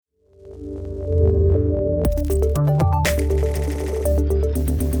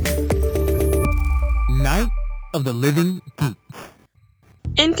of the Living Geeks.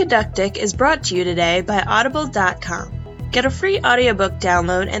 Incoductic is brought to you today by Audible.com. Get a free audiobook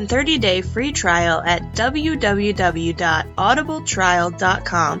download and 30-day free trial at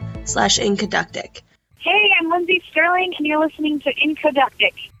www.audibletrial.com/Incoductic. Hey, I'm Lindsay Sterling, and you're listening to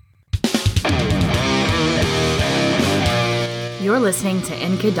Incoductic. You're listening to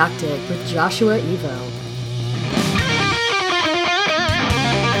Incoductic with Joshua Evo.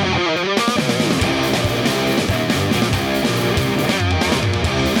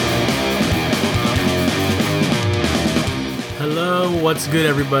 Hello, what's good,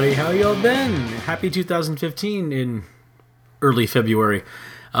 everybody? How y'all been? Happy 2015 in early February.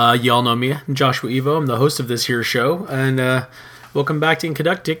 Y'all know me, I'm Joshua Evo. I'm the host of this here show, and welcome back to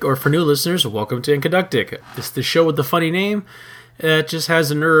Incoductic, or for new listeners, welcome to Incoductic. It's the show with the funny name. It just has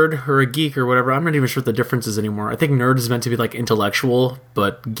a nerd or a geek or whatever. I'm not even sure what the difference is anymore. I think nerd is meant to be like intellectual,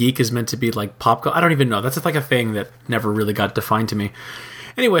 but geek is meant to be like pop culture. I don't even know. That's like a thing that never really got defined to me.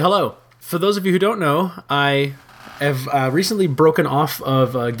 Anyway, hello. For those of you who don't know, I have recently broken off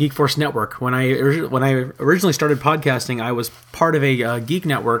of Geek Force Network. When I originally started podcasting, I was part of a geek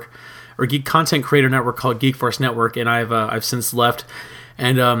network or geek content creator network called Geek Force Network, and I've since left.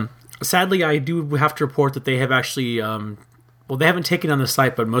 And sadly, I do have to report that they have actually they haven't taken on the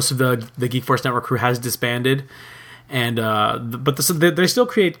site, but most of the Geek Force Network crew has disbanded. And but they still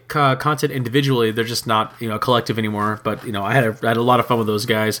create content individually. They're just not a collective anymore. But I had a lot of fun with those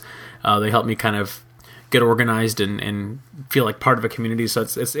guys. They helped me kind of get organized and feel like part of a community. So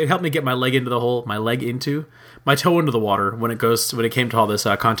it helped me get my toe into the water when it came to all this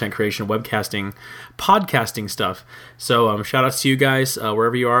content creation, webcasting, podcasting stuff. So shout outs to you guys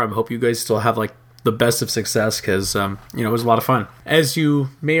wherever you are. I hope you guys still have like the best of success because it was a lot of fun. As you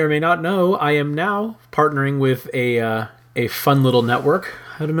may or may not know, I am now partnering with a fun little network.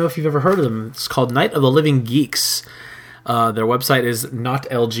 I don't know if you've ever heard of them. It's called Night of the Living Geeks. Their website is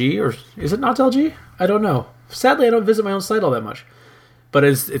NotLG, or is it NotLG? I don't know. Sadly, I don't visit my own site all that much. But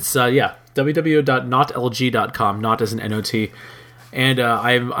it's www.notlg.com, not as an N-O-T. And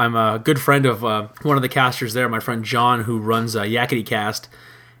I'm a good friend of one of the casters there, my friend John, who runs Yakety Cast.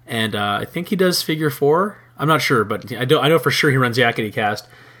 And I think he does Figure 4. I'm not sure, but I know for sure he runs Yakety Cast.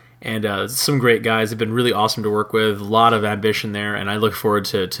 And some great guys. They've been really awesome to work with. A lot of ambition there, and I look forward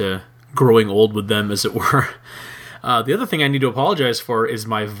to growing old with them, as it were. The other thing I need to apologize for is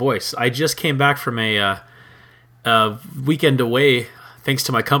my voice. I just came back from a weekend away, thanks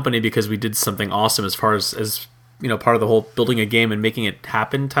to my company, because we did something awesome as far as part of the whole building a game and making it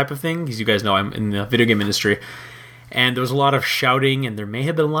happen type of thing. Because you guys know I'm in the video game industry. And there was a lot of shouting, and there may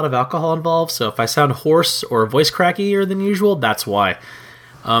have been a lot of alcohol involved. So if I sound hoarse or voice crackier than usual, that's why.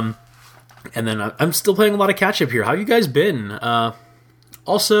 And then I'm still playing a lot of catch-up here. How have you guys been?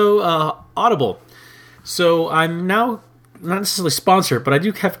 Also, Audible. So I'm now not necessarily sponsored, but I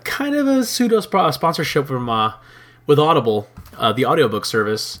do have kind of a pseudo sponsorship from with Audible, the audiobook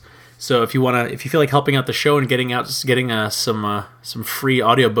service. So if you feel like helping out the show and getting some free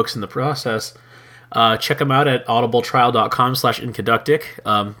audiobooks in the process, check them out at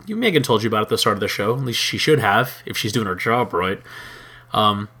audibletrial.com/Incoductic. Megan told you about it at the start of the show. At least she should have, if she's doing her job right.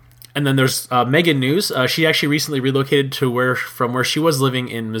 And then there's Megan news. She actually recently relocated from where she was living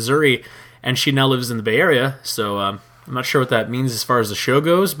in Missouri, and she now lives in the Bay Area. So I'm not sure what that means as far as the show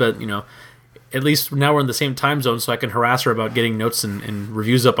goes, but at least now we're in the same time zone, so I can harass her about getting notes and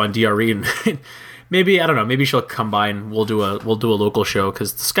reviews up on DRE, and maybe I don't know, maybe she'll come by and we'll do a local show,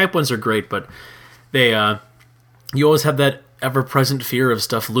 because the Skype ones are great, but they you always have that ever-present fear of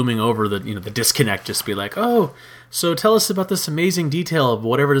stuff looming over the disconnect. Just be like, oh, so tell us about this amazing detail of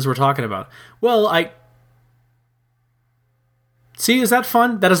whatever it is we're talking about. Well, see, is that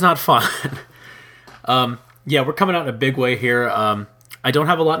fun? That is not fun. Yeah, we're coming out in a big way here. I don't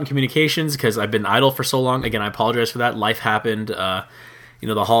have a lot in communications because I've been idle for so long. Again, I apologize for that. Life happened. The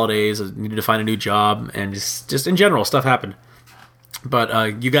holidays, I needed to find a new job, and just in general, stuff happened.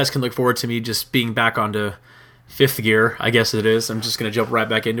 But you guys can look forward to me just being back onto fifth gear, I guess it is. I'm just going to jump right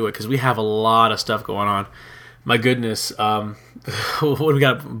back into it because we have a lot of stuff going on. My goodness. What we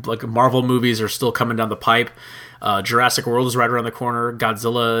got? Like, Marvel movies are still coming down the pipe. Jurassic World is right around the corner.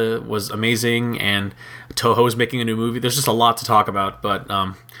 Godzilla was amazing, and Toho's making a new movie. There's just a lot to talk about, but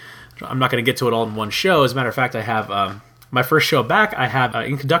I'm not going to get to it all in one show. As a matter of fact, I have my first show back. I have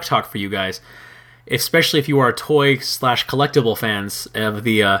INCODUCTALK for you guys, especially if you are toy/collectible fans of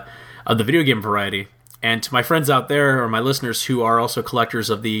the video game variety. And to my friends out there, or my listeners who are also collectors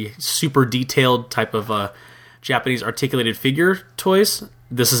of the super detailed type of Japanese articulated figure toys,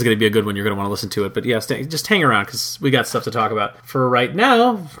 this is going to be a good one. You're going to want to listen to it. But yeah, just hang around because we got stuff to talk about. For right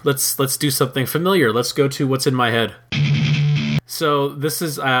now, let's do something familiar. Let's go to what's in my head. So this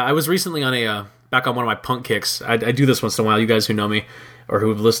is I was recently on back on one of my punk kicks. I do this once in a while. You guys who know me or who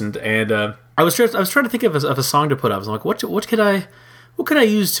have listened, and I was trying to think of a song to put up. I was like, what could I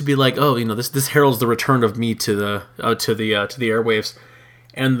use to be like, oh, this heralds the return of me to the airwaves.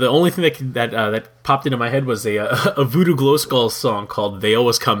 And the only thing that popped into my head was a Voodoo Glow Skull song called "They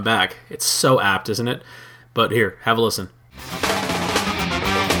Always Come Back." It's so apt, isn't it? But here, have a listen.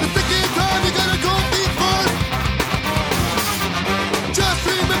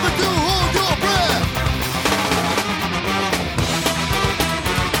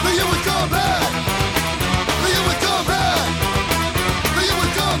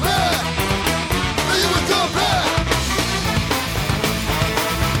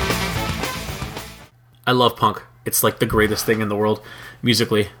 I love punk. It's like the greatest thing in the world,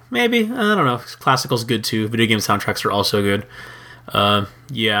 musically. Maybe, I don't know. Classical's good too. Video game soundtracks are also good.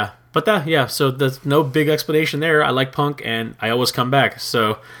 Yeah. But so there's no big explanation there. I like punk and I always come back.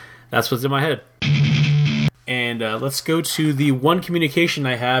 So that's what's in my head. And let's go to the one communication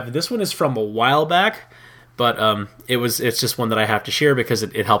I have. This one is from a while back, but it's just one that I have to share because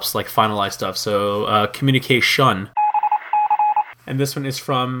it helps like finalize stuff. So communication. And this one is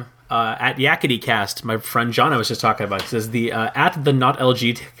from at YakityCast, my friend John I was just talking about. It says, the at the not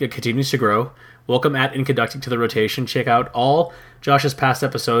LG continues to grow. Welcome at Incoductic to the rotation. Check out all Josh's past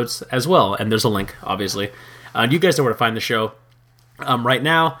episodes as well. And there's a link, obviously. You guys know where to find the show. Right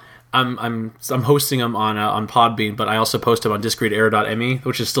now, I'm hosting them on Podbean, but I also post them on discreetair.me,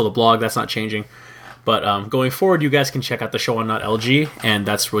 which is still a blog. That's not changing. But going forward, you guys can check out the show on Not LG, and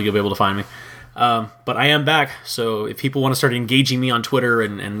that's where you'll be able to find me. But I am back, so if people want to start engaging me on Twitter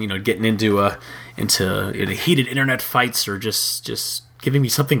and getting into heated internet fights or just giving me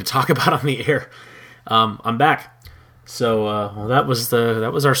something to talk about on the air, I'm back. So that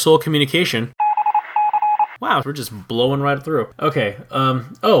was our sole communication. Wow, we're just blowing right through. Okay.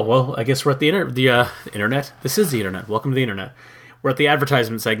 I guess we're at the internet. This is the internet. Welcome to the internet. We're at the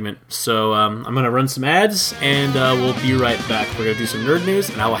advertisement segment, so I'm going to run some ads, and we'll be right back. We're going to do some nerd news,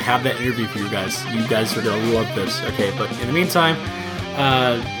 and I will have that interview for you guys. You guys are going to love this. Okay, but in the meantime,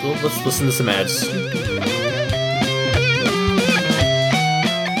 let's listen to some ads.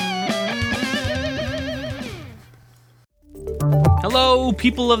 Hello,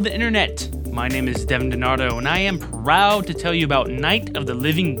 people of the internet. My name is Devin DiNardo, and I am proud to tell you about Night of the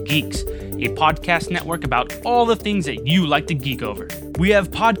Living Geeks, a podcast network about all the things that you like to geek over. We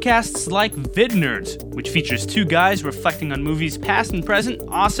have podcasts like Vid Nerds, which features two guys reflecting on movies past and present,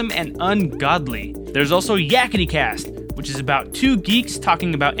 awesome and ungodly. There's also YakityCast, which is about two geeks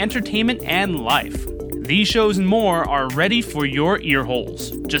talking about entertainment and life. These shows and more are ready for your ear holes.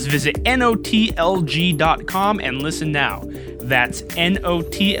 Just visit notlg.com and listen now. That's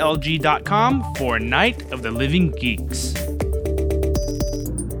notlg.com for Night of the Living Geeks.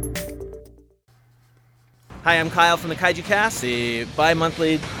 Hi, I'm Kyle from the Kaiju Cast, the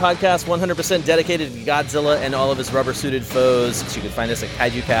bi-monthly podcast 100% dedicated to Godzilla and all of his rubber-suited foes. So you can find us at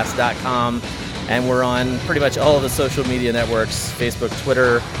kaijucast.com, and we're on pretty much all of the social media networks, Facebook,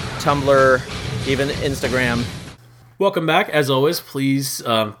 Twitter, Tumblr, even Instagram. Welcome back. As always, please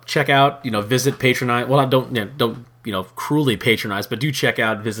check out, visit, patronize. Well, don't cruelly patronize, but do check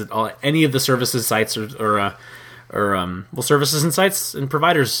out, visit any of the services, sites, or services and sites and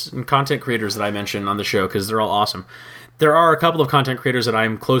providers and content creators that I mentioned on the show, because they're all awesome. There are a couple of content creators that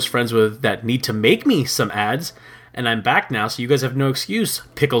I'm close friends with that need to make me some ads, and I'm back now, so you guys have no excuse,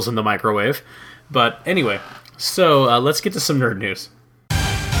 pickles in the microwave. But anyway, so let's get to some nerd news.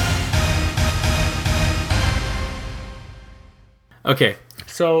 Okay,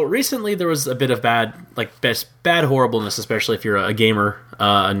 so recently there was a bit of bad horribleness, especially if you're a gamer,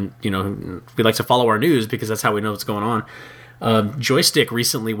 and we like to follow our news because that's how we know what's going on. Joystiq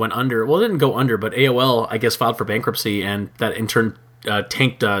recently went under. Well, it didn't go under, but AOL, I guess, filed for bankruptcy, and that in turn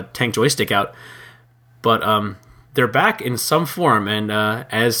tanked Joystiq out. But they're back in some form, and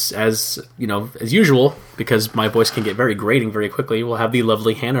as usual, because my voice can get very grating very quickly, we'll have the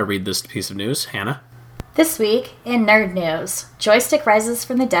lovely Hannah read this piece of news. Hannah. This week, in nerd news, Joystiq rises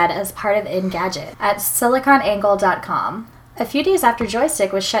from the dead as part of Engadget at siliconangle.com. A few days after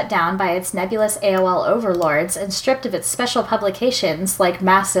Joystiq was shut down by its nebulous AOL overlords and stripped of its special publications like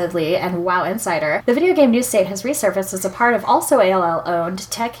Massively and WoW Insider, the video game news site has resurfaced as a part of also AOL-owned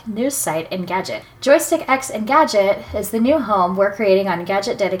tech news site Engadget. Joystiq X Engadget is the new home we're creating on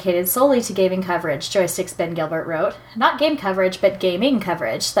Engadget dedicated solely to gaming coverage, Joystiq's Ben Gilbert wrote. Not game coverage, but gaming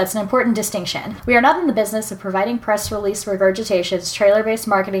coverage. That's an important distinction. We are not in the business of providing press release regurgitations, trailer-based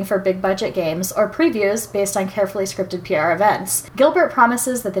marketing for big-budget games, or previews based on carefully scripted PR events. Gilbert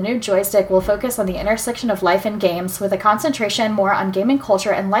promises that the new Joystiq will focus on the intersection of life and games, with a concentration more on gaming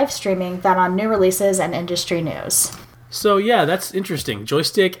culture and live streaming than on new releases and industry news. So yeah, that's interesting.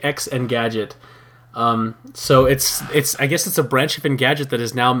 Joystiq X Engadget. So it's I guess it's a branch of Engadget that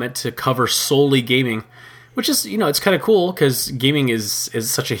is now meant to cover solely gaming, which is, it's kind of cool because gaming is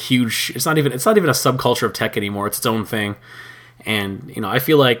such a huge. It's not even a subculture of tech anymore. It's its own thing, and I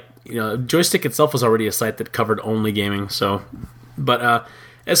feel like Joystiq itself was already a site that covered only gaming. So, but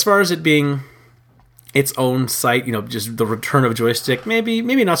as far as it being its own site, just the return of Joystiq,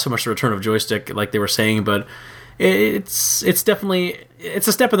 maybe not so much the return of Joystiq like they were saying, but it's definitely a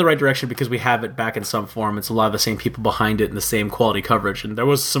step in the right direction because we have it back in some form. It's a lot of the same people behind it and the same quality coverage, and there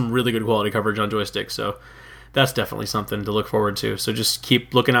was some really good quality coverage on Joystiq, so that's definitely something to look forward to. So just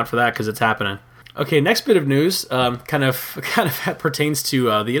keep looking out for that because it's happening. Okay, next bit of news kind of pertains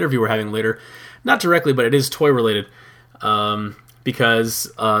to the interview we're having later. Not directly, but it is toy related.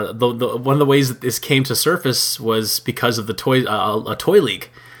 Because one of the ways that this came to surface was because of a toy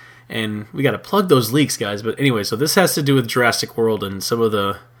leak. And we got to plug those leaks, guys. But anyway, so this has to do with Jurassic World and some of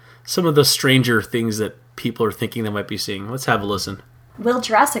the stranger things that people are thinking they might be seeing. Let's have a listen. Will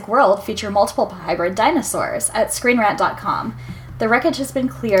Jurassic World feature multiple hybrid dinosaurs? At ScreenRant.com. The wreckage has been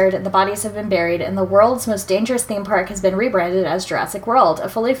cleared, the bodies have been buried, and the world's most dangerous theme park has been rebranded as Jurassic World, a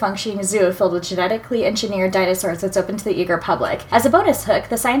fully functioning zoo filled with genetically engineered dinosaurs that's open to the eager public. As a bonus hook,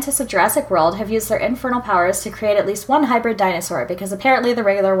 the scientists of Jurassic World have used their infernal powers to create at least one hybrid dinosaur, because apparently the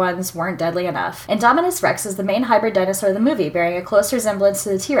regular ones weren't deadly enough. Indominus Rex is the main hybrid dinosaur of the movie, bearing a close resemblance to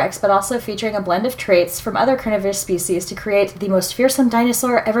the T-Rex, but also featuring a blend of traits from other carnivorous species to create the most fearsome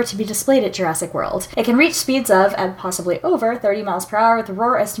dinosaur ever to be displayed at Jurassic World. It can reach speeds of, and possibly over, 30 miles per hour, with a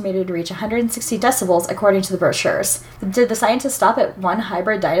roar estimated to reach 160 decibels, according to the brochures. Did the scientists stop at one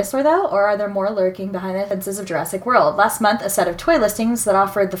hybrid dinosaur, though, or are there more lurking behind the fences of Jurassic World? Last month, a set of toy listings that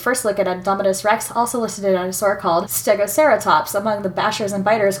offered the first look at Indominus Rex also listed a dinosaur called Stegoceratops among the Bashers and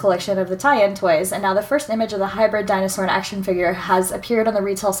Biters collection of the tie-in toys, and now the first image of the hybrid dinosaur in action figure has appeared on the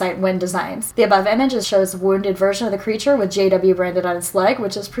retail site Win Designs. The above image shows a wounded version of the creature with JW branded on its leg,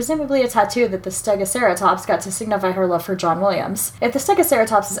 which is presumably a tattoo that the Stegoceratops got to signify her love for John Williams. If the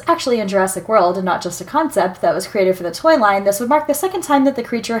Stegoceratops is actually in Jurassic World and not just a concept that was created for the toy line, this would mark the second time that the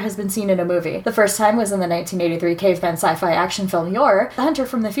creature has been seen in a movie. The first time was in the 1983 caveman sci-fi action film Yor, The Hunter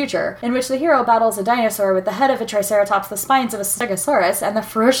from the Future, in which the hero battles a dinosaur with the head of a Triceratops, the spines of a Stegosaurus, and the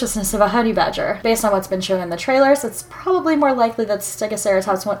ferociousness of a honey badger. Based on what's been shown in the trailers, it's probably more likely that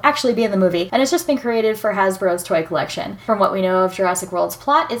Stegoceratops won't actually be in the movie, and it's just been created for Hasbro's toy collection. From what we know of Jurassic World's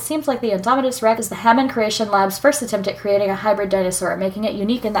plot, it seems like the Indominus Rex is the Hammond Creation Lab's first attempt at creating a hybrid dinosaur, making it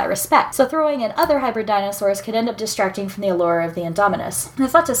unique in that respect, so throwing in other hybrid dinosaurs could end up distracting from the allure of the Indominus.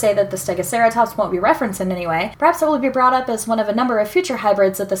 That's not to say that the Stegoceratops won't be referenced in any way. Perhaps it will be brought up as one of a number of future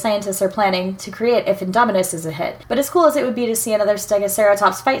hybrids that the scientists are planning to create if Indominus is a hit. But as cool as it would be to see another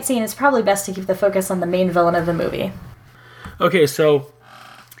Stegoceratops fight scene, it's probably best to keep the focus on the main villain of the movie. Okay, so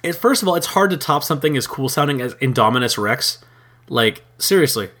first of all, it's hard to top something as cool sounding as Indominus Rex. Like,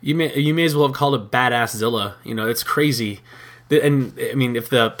 seriously, you may as well have called it Badass Zilla. It's crazy. And I mean, if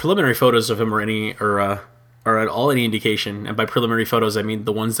the preliminary photos of him are at all any indication, and by preliminary photos I mean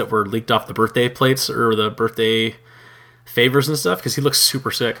the ones that were leaked off the birthday plates or the birthday favors and stuff, because he looks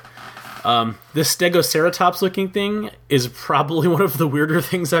super sick. This Stegoceratops looking thing is probably one of the weirder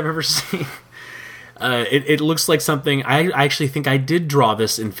things I've ever seen. It looks like something. I actually think I did draw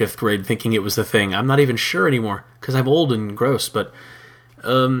this in 5th grade thinking it was the thing. I'm not even sure anymore because I'm old and gross, but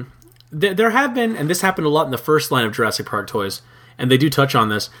there have been, and this happened a lot in the first line of Jurassic Park toys, and they do touch on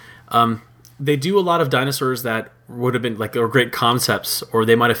this. They do a lot of dinosaurs that would have been like, or great concepts, or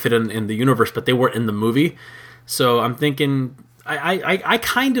they might have fit in the universe, but they weren't in the movie. So I'm thinking, I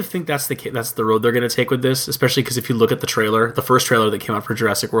kind of think that's the road they're going to take with this, especially because if you look at the trailer, the first trailer that came out for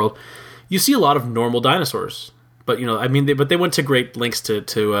Jurassic World, you see a lot of normal dinosaurs. But they went to great lengths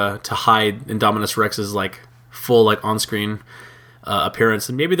to hide Indominus Rex's like full like on-screen appearance,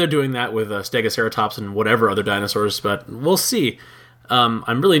 and maybe they're doing that with Stegoceratops and whatever other dinosaurs, but we'll see.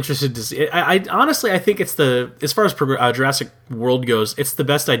 I'm really interested to see. I honestly, I think it's as far as Jurassic World goes, it's the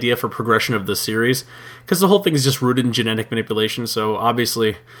best idea for progression of the series, because the whole thing is just rooted in genetic manipulation. So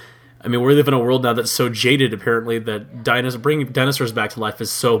obviously, I mean, we live in a world now that's so jaded, apparently, that bringing dinosaurs back to life is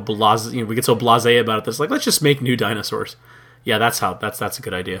so blasé. We get so blasé about it. That's like, let's just make new dinosaurs. Yeah, that's a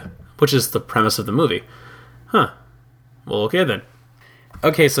good idea. Which is the premise of the movie. Huh. Well, okay then.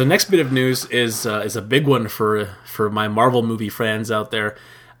 Okay, so next bit of news is a big one for my Marvel movie fans out there.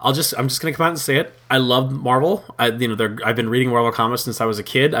 I'm just gonna come out and say it. I love Marvel. I've been reading Marvel comics since I was a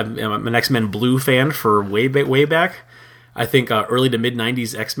kid. I'm an X-Men Blue fan for way back. I think early to mid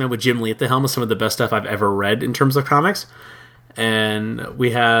 '90s X-Men with Jim Lee at the helm is some of the best stuff I've ever read in terms of comics. And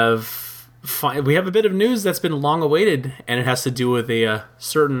we have a bit of news that's been long awaited, and it has to do with a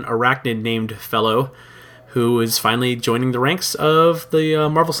certain arachnid named fellow who is finally joining the ranks of the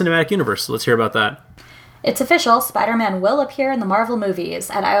Marvel Cinematic Universe. So let's hear about that. It's official, Spider-Man will appear in the Marvel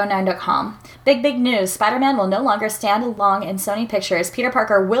movies at io9.com. Big news, Spider-Man will no longer stand alone in Sony Pictures. Peter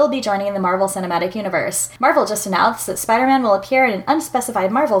Parker will be joining the Marvel Cinematic Universe. Marvel just announced that Spider-Man will appear in an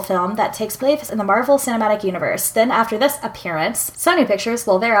unspecified Marvel film that takes place in the Marvel Cinematic Universe. Then after this appearance, Sony Pictures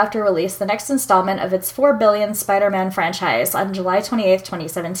will thereafter release the next installment of its $4 billion Spider-Man franchise on July 28,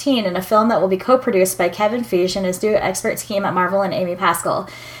 2017, in a film that will be co-produced by Kevin Feige and his new expert team at Marvel and Amy Pascal.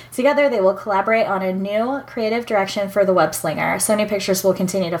 Together, they will collaborate on a new creative direction for the web-slinger. Sony Pictures will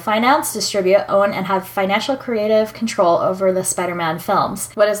continue to finance, distribute, own, and have financial creative control over the Spider-Man films.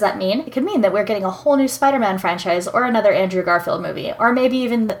 What does that mean? It could mean that we're getting a whole new Spider-Man franchise or another Andrew Garfield movie, or maybe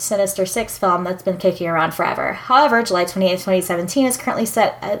even the Sinister Six film that's been kicking around forever. However, July 28, 2017 is currently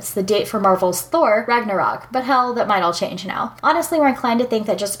set as the date for Marvel's Thor Ragnarok, but hell, that might all change now. Honestly, we're inclined to think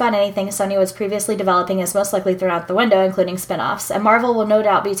that just about anything Sony was previously developing is most likely thrown out the window, including spin-offs, and Marvel will no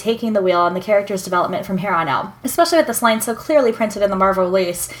doubt be taking the wheel on the character's development from here on out, especially with this line so clearly printed in the Marvel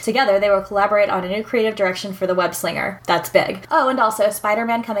release. Together, they will collaborate on a new creative direction for the web slinger. That's big. Oh, and also,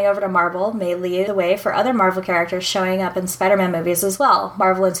 Spider-Man coming over to Marvel may lead the way for other Marvel characters showing up in Spider-Man movies as well.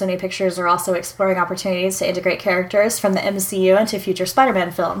 Marvel and Sony Pictures are also exploring opportunities to integrate characters from the MCU into future Spider-Man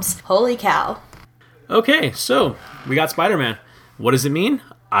films. Holy cow. Okay, so we got Spider-Man. What does it mean?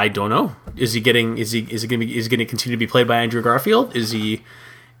 I don't know. Is he going to continue to be played by Andrew Garfield? Is he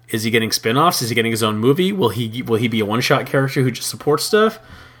getting spin-offs? Is he getting his own movie? Will he be a one-shot character who just supports stuff?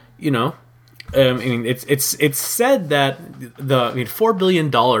 You know, I mean, it's said that $4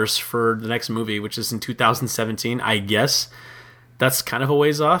 billion for the next movie, which is in 2017. I guess that's kind of a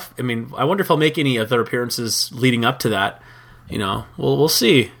ways off. I mean, I wonder if I'll make any other appearances leading up to that. You know, we'll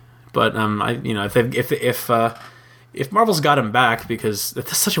see. But if Marvel's got him back, because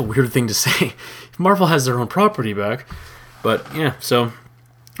that's such a weird thing to say. If Marvel has their own property back, but yeah, so.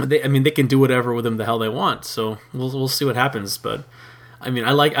 They can do whatever with him the hell they want. So we'll see what happens. But I mean,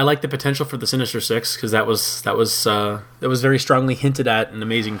 I like the potential for the Sinister Six, because that was very strongly hinted at in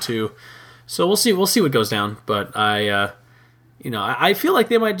Amazing 2. So we'll see what goes down. But I feel like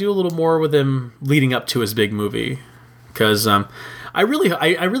they might do a little more with him leading up to his big movie, because I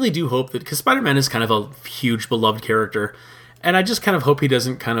really do hope that, because Spider-Man is kind of a huge beloved character. And I just kind of hope he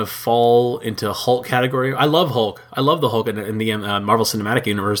doesn't kind of fall into Hulk category. I love Hulk. I love the Hulk in the Marvel Cinematic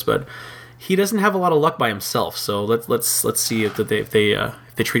Universe, but he doesn't have a lot of luck by himself. So let's see if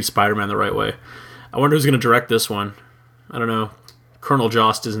they treat Spider-Man the right way. I wonder who's going to direct this one. I don't know. Colonel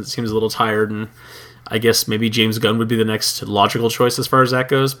Jost seems a little tired, and I guess maybe James Gunn would be the next logical choice as far as that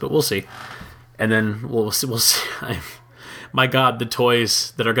goes. But we'll see. And then we'll see. My God, the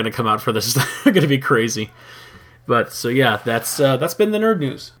toys that are going to come out for this are going to be crazy. But, so yeah, that's been the nerd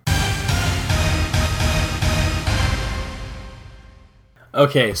news.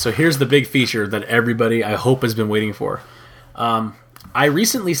 Okay, so here's the big feature that everybody, I hope, has been waiting for. I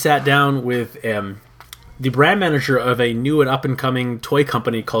recently sat down with the brand manager of a new and up-and-coming toy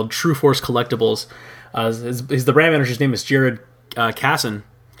company called TruForce Collectibles. The brand manager's name is Jared Kasan.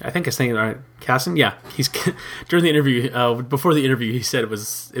 I think I'm saying it right. Kasan? Yeah. He's during the interview, before the interview, he said it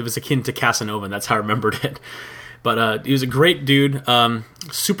was akin to Casanova, and that's how I remembered it. But he was a great dude,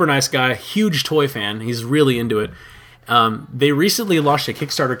 super nice guy, huge toy fan. He's really into it. They recently launched a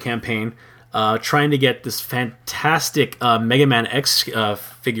Kickstarter campaign trying to get this fantastic Mega Man X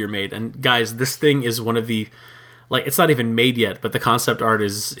figure made. And guys, this thing is one of the, like, it's not even made yet, but the concept art or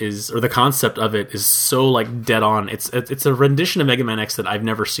the concept of it is so, like, dead on. It's a rendition of Mega Man X that I've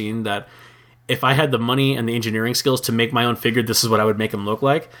never seen, that if I had the money and the engineering skills to make my own figure, this is what I would make him look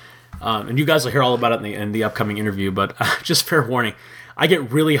like. And you guys will hear all about it in the upcoming interview, but just fair warning, I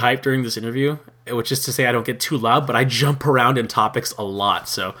get really hyped during this interview, which is to say I don't get too loud, but I jump around in topics a lot,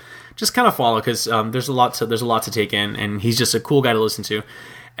 so just kind of follow, because there's a lot to take in, and he's just a cool guy to listen to.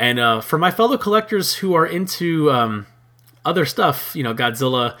 And for my fellow collectors who are into other stuff,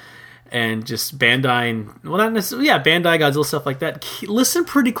 Godzilla and just Bandai, and not necessarily, Bandai, Godzilla, stuff like that, listen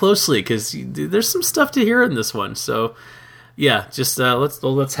pretty closely, because there's some stuff to hear in this one. So yeah, just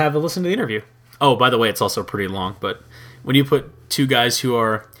let's have a listen to the interview. Oh, by the way, it's also pretty long, but when you put two guys who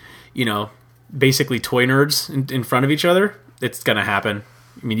are, basically toy nerds in front of each other, it's gonna happen.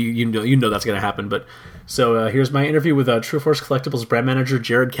 I mean, you know that's gonna happen. But so here's my interview with TruForce Collectibles brand manager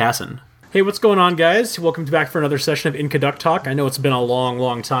Jared Kasan. Hey, what's going on, guys? Welcome back for another session of INCODUCTALK. I know it's been a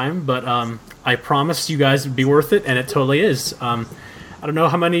long time, but I promised you guys it'd be worth it, and it totally is. I don't know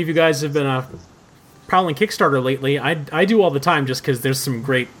how many of you guys have been prowling Kickstarter lately. I do all the time, just because there's some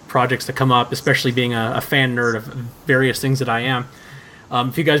great projects that come up, especially being a fan nerd of various things that I am.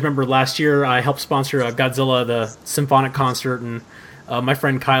 If you guys remember last year, I helped sponsor Godzilla, the symphonic concert, and my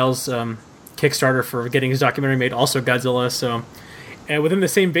friend Kyle's Kickstarter for getting his documentary made, also Godzilla. So, and within the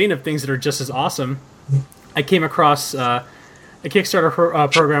same vein of things that are just as awesome, I came across a Kickstarter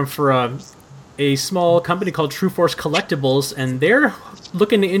program for a small company called TruForce Collectibles, and they're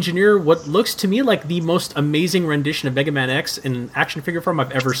looking to engineer what looks to me like the most amazing rendition of Mega Man X in action figure form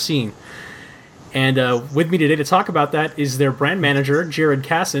I've ever seen. And with me today to talk about that is their brand manager, Jared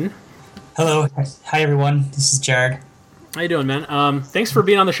Kasan. Hello. Hi, everyone. This is Jared. How you doing, man? Thanks for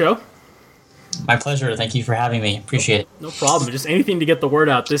being on the show. My pleasure. Thank you for having me. Appreciate it. No problem. Just anything to get the word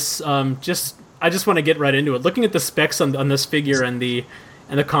out. This, I just want to get right into it. Looking at the specs on this figure and the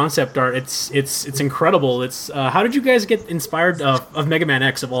concept art, it's incredible. It's how did you guys get inspired of Mega Man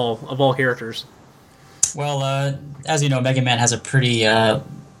X of all characters? Well, as you know, Mega Man has a pretty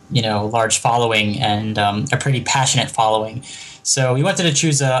large following and a pretty passionate following. So we wanted to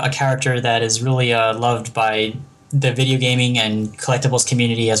choose a character that is really loved by the video gaming and collectibles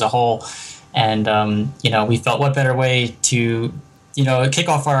community as a whole. And we felt what better way to kick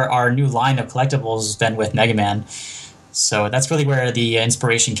off our new line of collectibles than with Mega Man. So that's really where the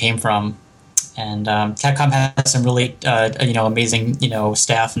inspiration came from. And Capcom has some really amazing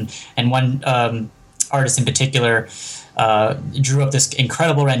staff, and one artist in particular drew up this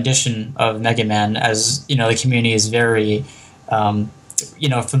incredible rendition of Mega Man, as the community is very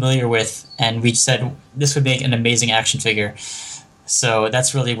familiar with, and we said this would make an amazing action figure. So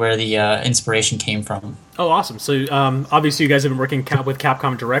that's really where the inspiration came from. Oh, awesome. So obviously you guys have been working with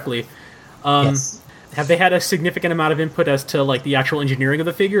Capcom directly. Yes. Have they had a significant amount of input as to like the actual engineering of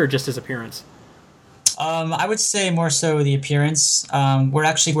the figure, or just his appearance? I would say more so the appearance. We're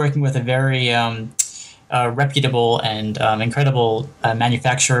actually working with a very reputable and incredible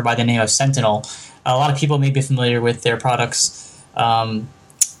manufacturer by the name of Sentinel. A lot of people may be familiar with their products,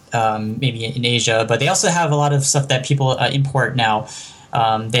 maybe in Asia, but they also have a lot of stuff that people import now.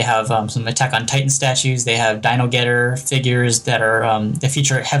 They have some Attack on Titan statues. They have Dino Getter figures that are they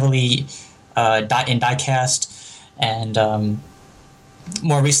feature heavily in die-cast, and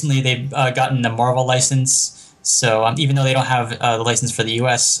more recently they've gotten the Marvel license. So even though they don't have the license for the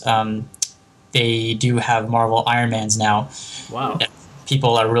US, they do have Marvel Iron Mans now. Wow.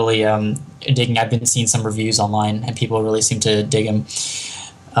 People are really digging. I've been seeing some reviews online, and people really seem to dig them.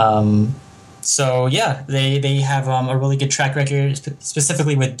 So yeah, they have a really good track record,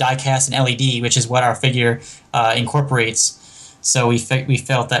 specifically with die-cast and LED, which is what our figure incorporates. So we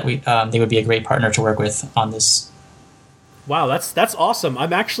felt that they would be a great partner to work with on this. Wow, that's awesome.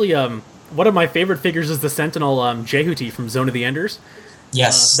 I'm actually one of my favorite figures is the Sentinel Jehuti from Zone of the Enders.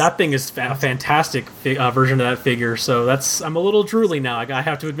 Yes, that thing is a fantastic version of that figure. So I'm a little drooly now. I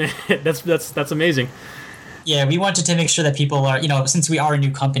have to admit, that's amazing. Yeah, we wanted to make sure that people are, since we are a new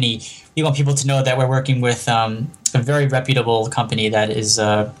company, we want people to know that we're working with a very reputable company that is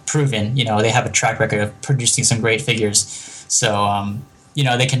proven. They have a track record of producing some great figures. So,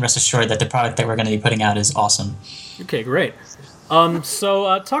 they can rest assured that the product that we're going to be putting out is awesome. Okay, great.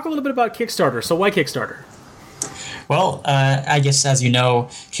 So talk a little bit about Kickstarter. So why Kickstarter? Well, I guess, as you know,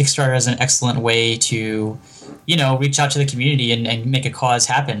 Kickstarter is an excellent way to, reach out to the community and make a cause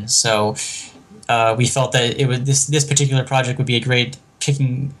happen. So we felt that it was this particular project would be a great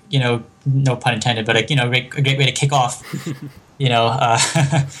kicking, no pun intended, but a great way to kick off,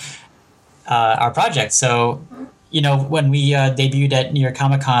 our project. So, when we debuted at New York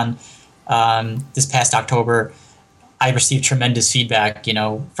Comic Con this past October, I received tremendous feedback,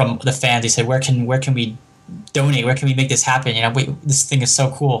 from the fans. They said, "Where can we donate? Where can we make this happen? This thing is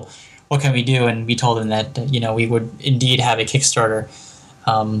so cool. What can we do?" And we told them that we would indeed have a Kickstarter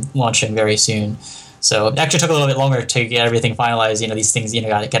launching very soon. So it actually took a little bit longer to get everything finalized. These things,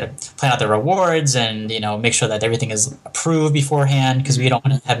 got to plan out the rewards and, make sure that everything is approved beforehand, because we don't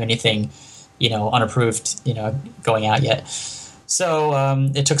want to have anything, unapproved, going out yet.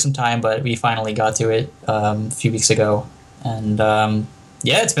 So it took some time, but we finally got to it a few weeks ago. And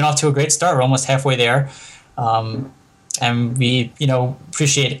it's been off to a great start. We're almost halfway there. And we,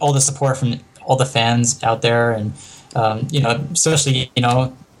 appreciate all the support from all the fans out there, and, especially,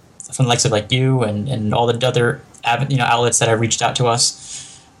 from the likes of like you and all the other outlets that have reached out to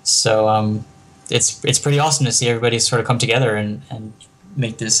us. So it's pretty awesome to see everybody sort of come together and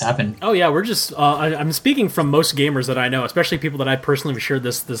make this happen. Oh yeah, we're just I'm speaking from most gamers that I know, especially people that I personally have shared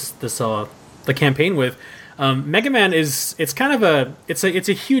the campaign with. Mega Man it's kind of it's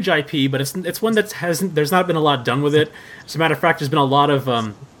a huge IP, but it's one that there's not been a lot done with it. As a matter of fact, there's been a lot of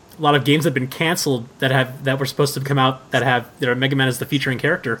games that have been canceled that were supposed to come out that Mega Man as the featuring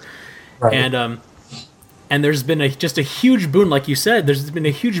character. Right. And there's been just a huge boom, like you said. There's been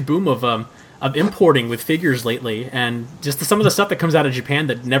a huge boom of importing with figures lately, and just some of the stuff that comes out of Japan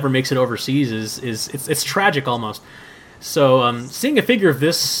that never makes it overseas is tragic almost. So seeing a figure of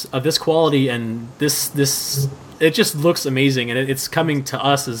this quality and this it just looks amazing, and it's coming to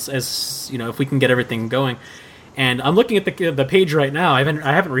us as if we can get everything going. And I'm looking at the page right now. I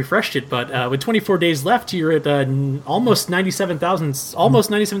haven't refreshed it, but with 24 days left, you're at almost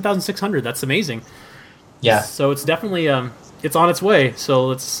 97,600. That's amazing. Yeah. So it's definitely it's on its way.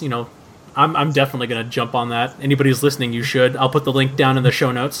 So it's I'm definitely gonna jump on that. Anybody who's listening, you should. I'll put the link down in the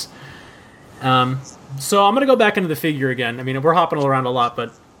show notes. So I'm gonna go back into the figure again. I mean, we're hopping around a lot,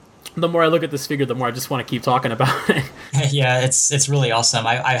 but the more I look at this figure, the more I just want to keep talking about it. Yeah, it's really awesome.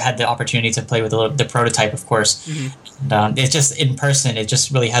 I had the opportunity to play with the prototype, of course. Mm-hmm. And, it's just in person. It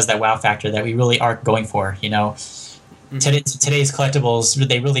just really has that wow factor that we really are going for. Mm-hmm. Today's collectibles,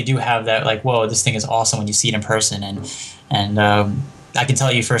 they really do have that, like, whoa, this thing is awesome when you see it in person. And I can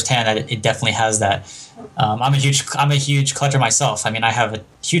tell you firsthand that it definitely has that. I'm a huge collector myself. I mean, I have a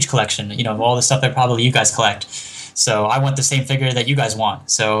huge collection, of all the stuff that probably you guys collect. So I want the same figure that you guys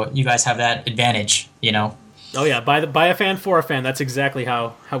want. So you guys have that advantage, Oh yeah, buy a fan for a fan. That's exactly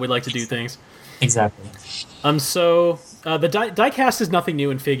how we like to do things. Exactly. So the diecast is nothing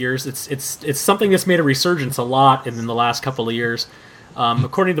new in figures. It's something that's made a resurgence a lot in the last couple of years.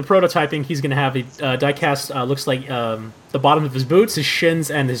 According to the prototyping, he's going to have a diecast. Looks like the bottom of his boots, his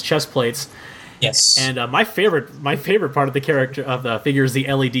shins, and his chest plates. Yes. And my favorite part of the character of the figure is the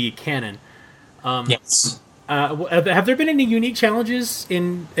LED cannon. Yes. Have there been any unique challenges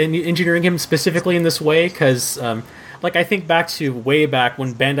in engineering him specifically in this way? Because, I think back to way back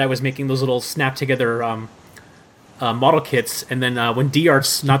when Bandai was making those little snap-together model kits, and then when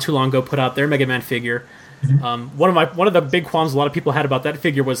D-Arts not too long ago put out their Mega Man figure, mm-hmm. One of the big qualms a lot of people had about that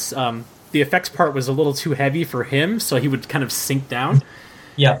figure was the effects part was a little too heavy for him, so he would kind of sink down.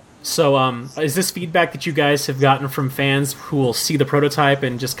 Yeah. So, is this feedback that you guys have gotten from fans who will see the prototype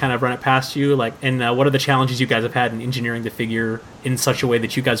and just kind of run it past you? And what are the challenges you guys have had in engineering the figure in such a way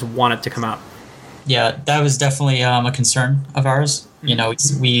that you guys want it to come out? Yeah, that was definitely a concern of ours.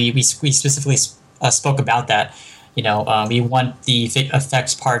 We specifically spoke about that. We want the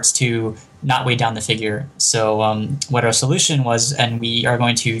effects parts to not weigh down the figure. So what our solution was, and we are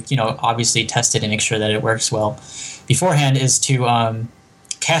going to, obviously test it and make sure that it works well beforehand, is to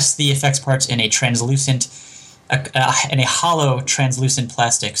cast the effects parts in a translucent, in a hollow translucent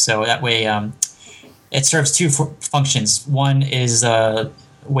plastic. So that way it serves two functions. One is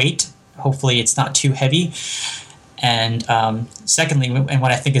weight. Hopefully it's not too heavy. And secondly, and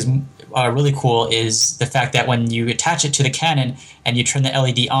what I think is really cool, is the fact that when you attach it to the cannon and you turn the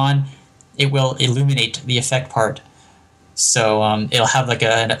LED on, it will illuminate the effect part. So it'll have like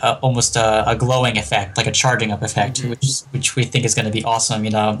almost a glowing effect, like a charging up effect, mm-hmm. which we think is going to be awesome,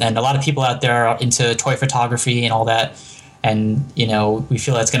 And a lot of people out there are into toy photography and all that, and we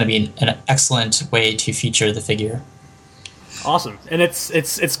feel that's going to be an excellent way to feature the figure. Awesome, and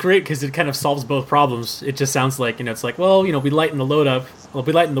it's great because it kind of solves both problems. It just sounds like it's like, well, we lighten the load up,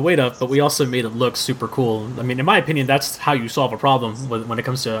 we lighten the weight up, but we also made it look super cool. I mean, in my opinion, that's how you solve a problem when it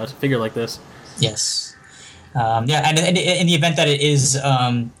comes to a figure like this. Yes. And in the event that it is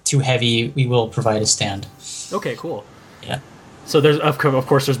too heavy, we will provide a stand. Okay, cool. Yeah. So there's of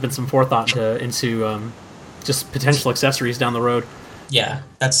course there's been some forethought into just potential accessories down the road. Yeah,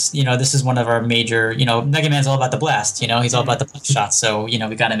 that's this is one of our major. Mega Man's all about the blast. He's all about the blast shots. So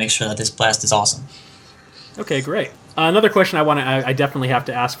we got to make sure that this blast is awesome. Okay, great. Another question I definitely have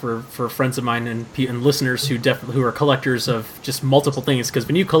to ask for friends of mine and listeners who are collectors of just multiple things, because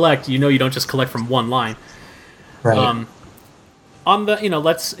when you collect, you don't just collect from one line. Right. On the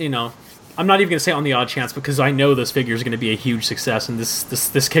I'm not even going to say on the odd chance, because I know those figures are going to be a huge success, and this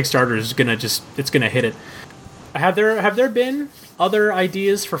Kickstarter is going to it's going to hit it. Have there been other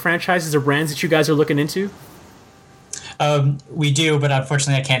ideas for franchises or brands that you guys are looking into? We do, but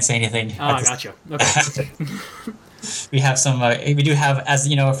unfortunately I can't say anything. Oh, I gotcha. Okay. We have some. We do have, as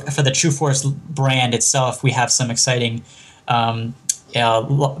you know, for the TruForce brand itself, we have some exciting, licensors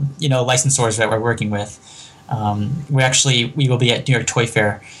that we're working with. We will be at New York Toy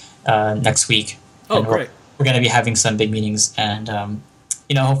Fair next week. Oh, great! We're going to be having some big meetings, and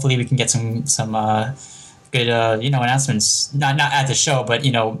hopefully we can get some good announcements. Not at the show, but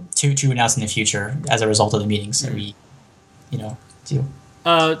to announce in the future as a result of the meetings that we do.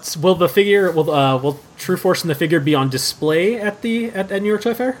 Will TruForce and the figure be on display at New York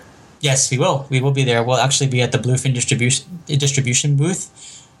Toy Fair? Yes, we will. We will be there. We'll actually be at the Bluefin distribution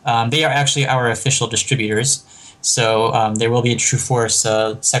booth. They are actually our official distributors, so there will be a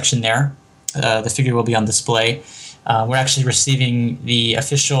TruForce section there. The figure will be on display. We're actually receiving the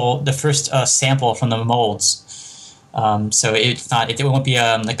first sample from the molds. So it won't be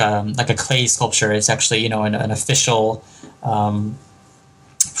like a clay sculpture. It's actually an official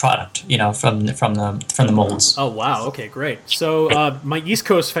product, from the molds. Oh wow! Okay, great. So my East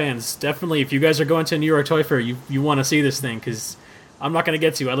Coast fans, definitely, if you guys are going to New York Toy Fair, you want to see this thing, because I'm not going to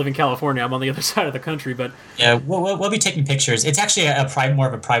get to. I live in California. I'm on the other side of the country, but yeah, we'll be taking pictures. It's actually more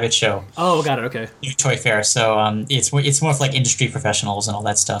of a private show. Oh, got it. Okay. New Toy Fair, so it's more of like industry professionals and all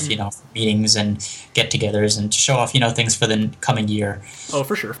that stuff. Meetings and get-togethers, and to show off my for the coming year. Oh,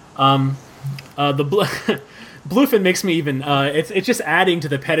 for sure. The Bluefin makes me even. It's just adding to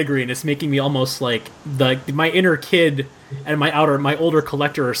the pedigree, and it's making me almost like my inner kid and my older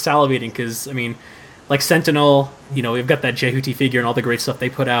collector are salivating, because like Sentinel, we've got that Jehuti figure and all the great stuff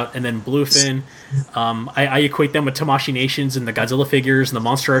they put out, and then Bluefin. I equate them with Tamashii Nations and the Godzilla figures and the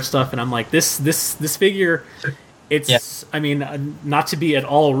Monster Art stuff, and I'm like, this figure. It's, not to be at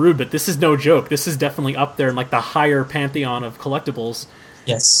all rude, but this is no joke. This is definitely up there in like the higher pantheon of collectibles.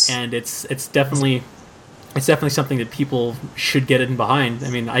 Yes, and it's definitely something that people should get in behind.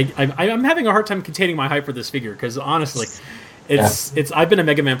 I'm having a hard time containing my hype for this figure, because honestly, it's I've been a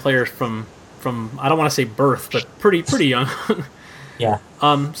Mega Man player from I don't want to say birth, but pretty young. Yeah.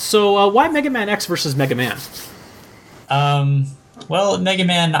 So why Mega Man X versus Mega Man? Well, Mega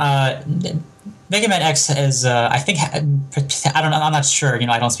Man X is, I think, I don't know, I'm not sure,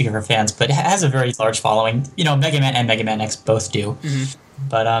 I don't speak for fans, but it has a very large following. Mega Man and Mega Man X both do. Mm-hmm.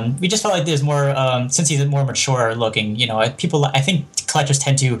 But we just felt like there's more, since he's more mature looking, people, I think collectors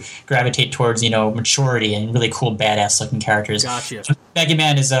tend to gravitate towards, maturity and really cool, badass looking characters. Gotcha. Mega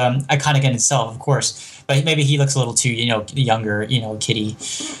Man is iconic in itself, of course, but maybe he looks a little too, younger, kiddie.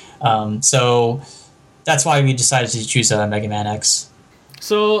 So that's why we decided to choose Mega Man X.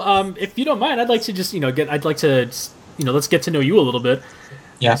 So, if you don't mind, I'd like to just, let's get to know you a little bit.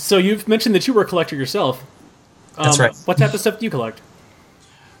 Yeah. So you've mentioned that you were a collector yourself. That's right. What type of stuff do you collect?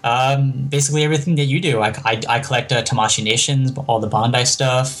 Basically everything that you do. I collect Tamashii Nations, all the Bandai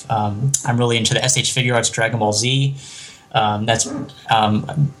stuff. I'm really into the SH Figure Arts Dragon Ball Z. That's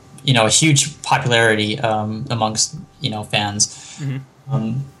a huge popularity amongst fans. Mm-hmm.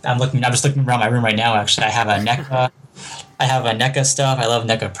 I'm just looking around my room right now. Actually, I have a NECA. I have a NECA stuff. I love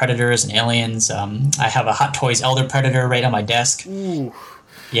NECA Predators and Aliens. I have a Hot Toys Elder Predator right on my desk. Ooh.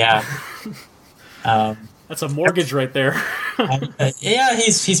 Yeah. That's a mortgage right there. Yeah,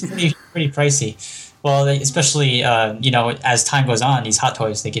 he's pretty pricey. Well, especially as time goes on, these Hot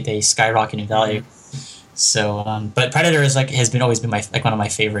Toys they skyrocket in value. So, but Predator has always been one of my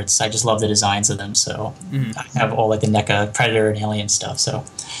favorites. I just love the designs of them. So I have all the NECA Predator and Alien stuff. So,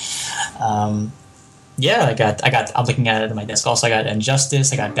 yeah, I'm looking at it on my desk. Also, I got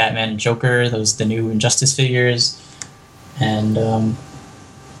Injustice. I got Batman and Joker. The new Injustice figures, and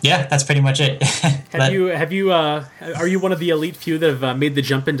yeah, that's pretty much it. Are you one of the elite few that have made the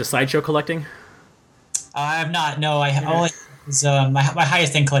jump into sideshow collecting? I have not. No, I have only. My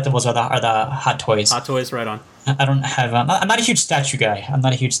highest end collectibles are the Hot Toys. Hot Toys, right on. I don't have. I'm not a huge statue guy. I'm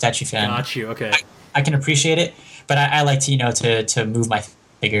not a huge statue fan. Got you. Okay. I can appreciate it, but I like to to move my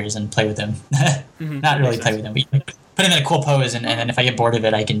figures and play with them. Not really play with them, but put them in a cool pose, and then if I get bored of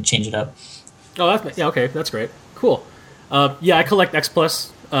it, I can change it up. Oh, okay. That's great. Cool. Yeah, I collect X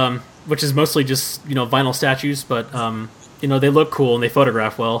Plus, which is mostly just vinyl statues, but they look cool and they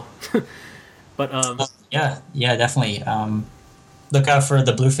photograph well. But yeah, definitely. Look out for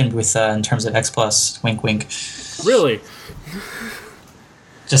the Bluefin booth in terms of X Plus. Wink, wink. Really?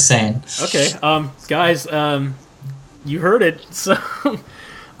 Just saying. Okay, guys, you heard it. So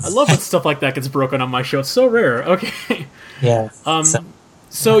I love when stuff like that gets broken on my show. It's so rare. Okay. Yeah.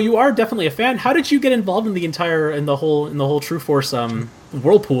 So you are definitely a fan. How did you get involved in the whole TruForce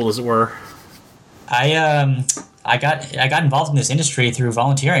whirlpool, as it were? I got involved in this industry through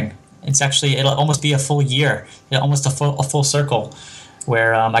volunteering. It'll almost be a full year, almost a full circle,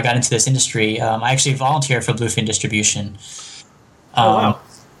 where I got into this industry. I actually volunteer for Bluefin Distribution. Oh wow!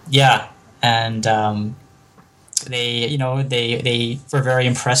 Yeah, and they were very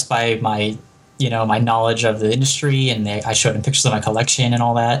impressed by my knowledge of the industry, and I showed them pictures of my collection and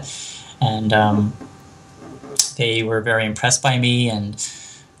all that, and they were very impressed by me, and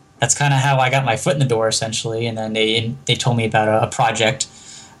that's kind of how I got my foot in the door, essentially. And then they told me about a project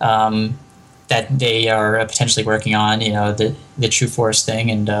that they are potentially working on, the TruForce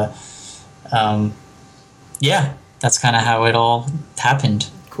thing, and that's kind of how it all happened.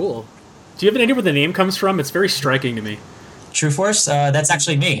 Cool. Do you have an idea where the name comes from? It's very striking to me. TruForce? That's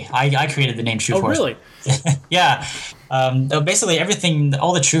actually me. I created the name TruForce. Oh, really? Yeah. Basically, everything,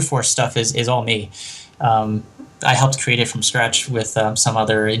 all the TruForce stuff is all me. I helped create it from scratch with some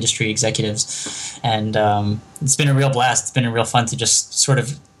other industry executives, and it's been a real blast. It's been a real fun to just sort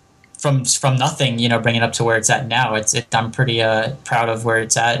of from nothing, bring it up to where it's at now. I'm pretty proud of where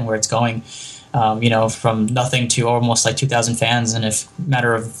it's at and where it's going. From nothing to almost like 2,000 fans in a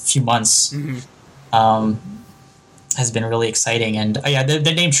matter of a few months. Mm-hmm. Has been really exciting. And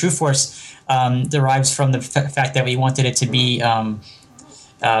the name TruForce derives from the fact that we wanted it to be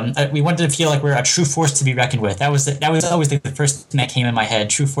we wanted to feel like we're a true force to be reckoned with. That was always the first thing that came in my head,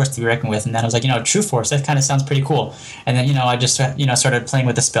 true force to be reckoned with. And then I was like, TruForce, that kind of sounds pretty cool. And then, I just, started playing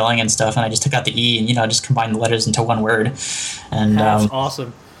with the spelling and stuff, and I just took out the E and, just combined the letters into one word. And that's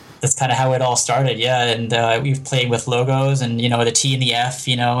awesome. That's kind of how it all started, yeah. And we've played with logos and, the T and the F,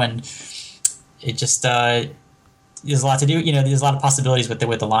 and it just, there's a lot to do. There's a lot of possibilities with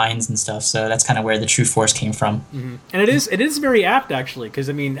the lines and stuff. So that's kind of where the TruForce came from. Mm-hmm. And it is very apt, actually, because,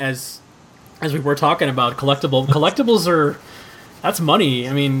 as we were talking about, collectibles are, that's money.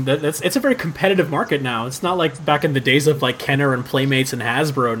 It's a very competitive market now. It's not like back in the days of, like, Kenner and Playmates and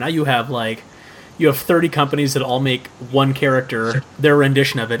Hasbro. Now you have 30 companies that all make one character, their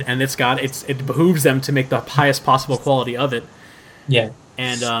rendition of it, and it behooves them to make the highest possible quality of it. Yeah.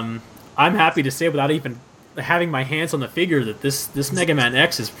 And I'm happy to say, without even having my hands on the figure, that this Mega Man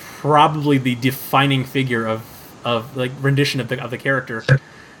X is probably the defining figure of like rendition of the character.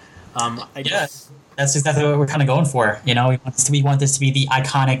 That's exactly what we're kind of going for. We want this to be the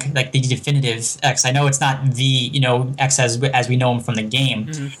iconic, like the definitive X. I know it's not the X as we know him from the game.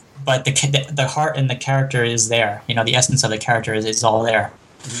 Mm-hmm. But the heart and the character is there. The essence of the character is all there.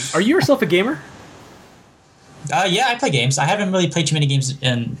 Mm-hmm. Are you yourself a gamer? Yeah, I play games. I haven't really played too many games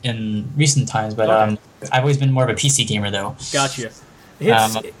in recent times, but okay. I've always been more of a PC gamer, though. Gotcha.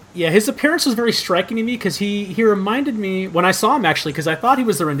 His appearance was very striking to me, because he reminded me, when I saw him, actually, because I thought he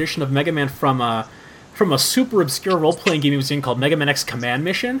was the rendition of Mega Man from a super obscure role-playing game he was in called Mega Man X Command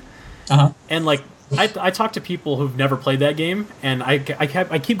Mission. Uh-huh. And, I talked to people who've never played that game, and I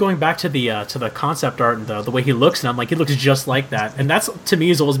keep going back to the concept art and the way he looks, and I'm like, he looks just like that. And that's, to me,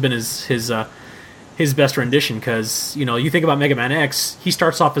 has always been his best rendition, because you think about Mega Man X, he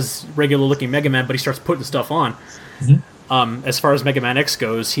starts off as regular looking Mega Man, but he starts putting stuff on. Mm-hmm. As far as Mega Man X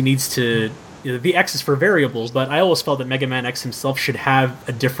goes, he needs to, the X is for variables, but I always felt that Mega Man X himself should have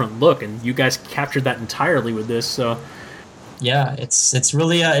a different look, and you guys captured that entirely with this. So yeah, it's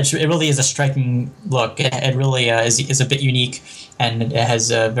really it really is a striking look. It really is a bit unique, and it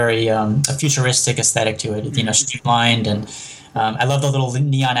has a very a futuristic aesthetic to it. Mm-hmm. Streamlined, and I love the little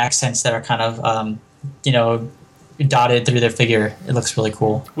neon accents that are kind of dotted through their figure. It looks really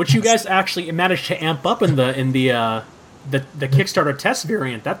cool. Which you guys actually managed to amp up in the Kickstarter test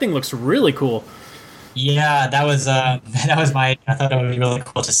variant. That thing looks really cool. Yeah, that was my. I thought it would be really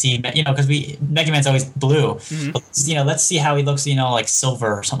cool to see, because Mega Man's always blue. Mm-hmm. But, let's see how he looks, like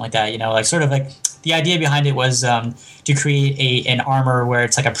silver or something like that. Sort of like the idea behind it was to create an armor where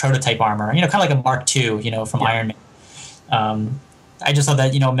it's like a prototype armor, kind of like a Mark II, from Iron Man. I just thought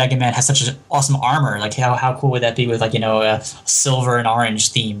that Mega Man has such an awesome armor. Like how cool would that be with a silver and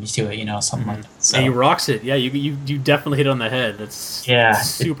orange theme to it, something like that. So, yeah, he rocks it. Yeah, you definitely hit it on the head. That's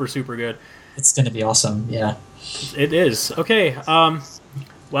super good. It's going to be awesome, yeah. It is. Okay, so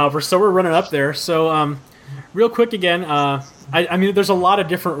we're running up there. So, real quick again, there's a lot of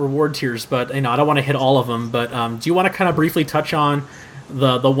different reward tiers, but, I don't want to hit all of them, but do you want to kind of briefly touch on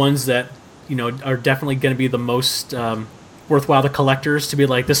the ones that, are definitely going to be the most worthwhile to collectors, to be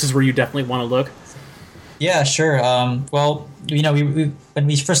like, this is where you definitely want to look? Yeah, sure. Well, we when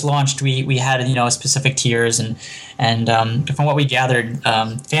we first launched, we had specific tiers, and from what we gathered,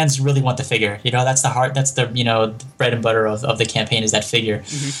 fans really want the figure. That's the heart. That's the the bread and butter of the campaign is that figure.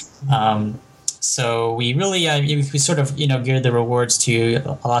 Mm-hmm. So we really we sort of geared the rewards to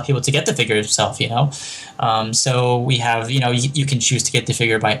allow people to get the figure itself. So we have you can choose to get the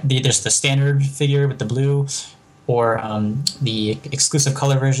figure by there's the standard figure with the blue, or the exclusive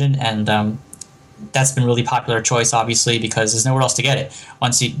color version, and that's been really popular choice, obviously, because there's nowhere else to get it.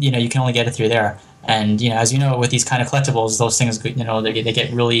 Once you can only get it through there, and as with these kind of collectibles, those things they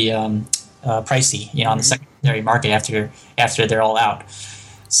get really pricey on the secondary market after they're all out.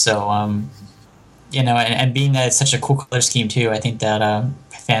 So and being that it's such a cool color scheme too, I think that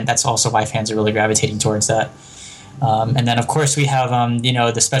that's also why fans are really gravitating towards that. And then of course we have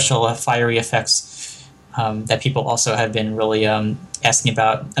the special fiery effects that people also have been really asking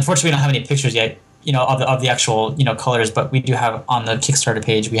about. Unfortunately, we don't have any pictures yet, of the actual colors, but we do have on the Kickstarter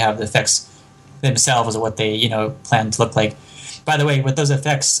page. We have the effects themselves of what they plan to look like. By the way, with those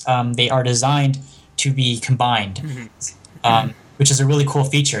effects, they are designed to be combined. Mm-hmm. Which is a really cool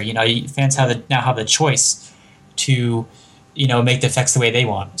feature. Fans now have the choice to, make the effects the way they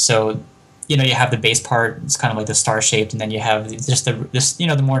want. So, you have the base part, it's kind of like the star shaped, and then you have just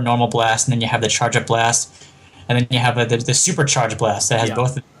the more normal blast, and then you have the charge up blast, and then you have the supercharged blast that has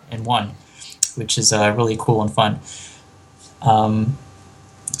both in one, which is really cool and fun.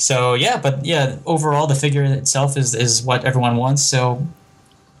 Overall the figure itself is what everyone wants. So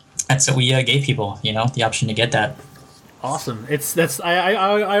that's what we gave people, the option to get that. Awesome! I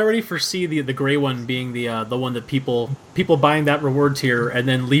already foresee the gray one being the one that people buying that reward tier and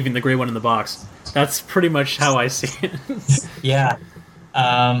then leaving the gray one in the box. That's pretty much how I see it. Yeah.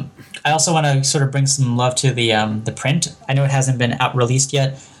 I also want to sort of bring some love to the print. I know it hasn't been out released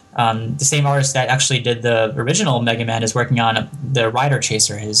yet. The same artist that actually did the original Mega Man is working on the Rider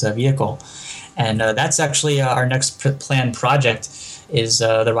Chaser, his vehicle, and that's actually our next planned project. Is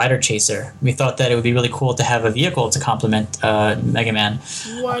the Rider Chaser. We thought that it would be really cool to have a vehicle to complement Mega Man.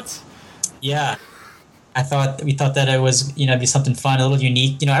 What? Yeah. We thought that it was be something fun, a little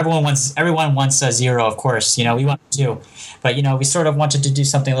unique. Everyone wants Zero, of course. We want to, but we sort of wanted to do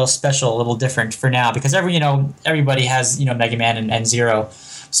something a little special, a little different for now, because everybody has Mega Man and Zero.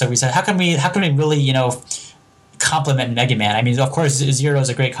 So we said, how can we really complement Mega Man? I mean, of course, Zero is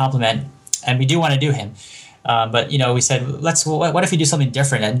a great compliment, and we do want to do him. But we said, what if we do something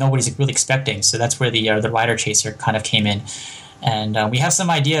different that nobody's really expecting? So that's where the Rider Chaser kind of came in, and we have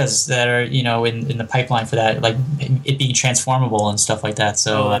some ideas that are in the pipeline for that, like it being transformable and stuff like that.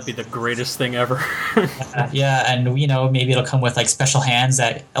 So that'd be the greatest thing ever. And maybe it'll come with like special hands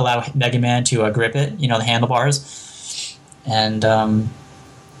that allow Mega Man to grip it, the handlebars, and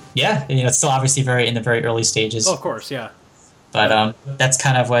it's still obviously in the very early stages. Oh, of course, yeah. But that's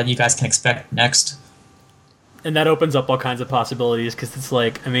kind of what you guys can expect next. And that opens up all kinds of possibilities, because it's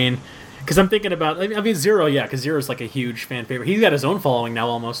like, because I'm thinking about, Zero, because Zero's like a huge fan favorite. He's got his own following now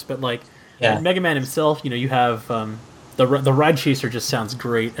almost, but like Mega Man himself, you have the Ride Chaser just sounds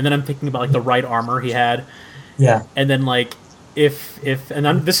great. And then I'm thinking about like the Ride Armor he had. Yeah. And then like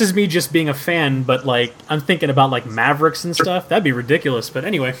this is me just being a fan, but like I'm thinking about like Mavericks and stuff. That'd be ridiculous, but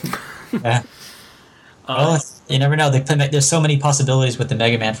anyway. Yeah. Well, you never know. There's so many possibilities with the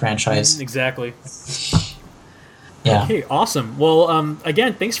Mega Man franchise. Exactly. Yeah. Okay, awesome. Well,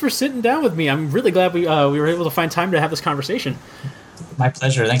 again, thanks for sitting down with me. I'm really glad we were able to find time to have this conversation. My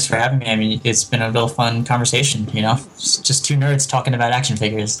pleasure. Thanks for having me. I mean, it's been a real fun conversation, It's just two nerds talking about action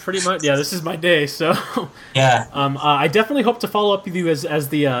figures. Pretty much, yeah. This is my day, so yeah. I definitely hope to follow up with you as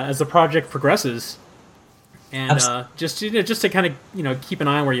the project progresses, and just to kind of keep an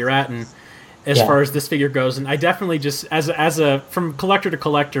eye on where you're at and as far as this figure goes. And I definitely just as a from collector to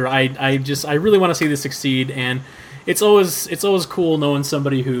collector, I really want to see this succeed. And it's always cool knowing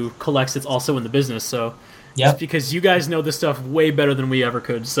somebody who collects that's also in the business. So just because you guys know this stuff way better than we ever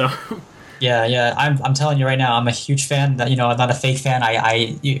could. So yeah. I'm telling you right now, I'm a huge fan. That I'm not a fake fan.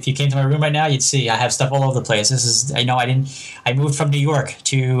 If you came to my room right now, you'd see I have stuff all over the place. This is I moved from New York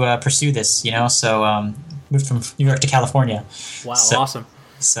to pursue this. So moved from New York to California. Wow, awesome.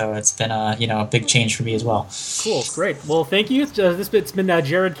 So it's been a big change for me as well. Cool, great. Well, thank you. It's been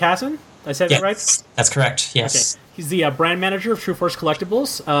Jared Kasan. Did I say that right? That's correct. Yes. Okay. He's the brand manager of TruForce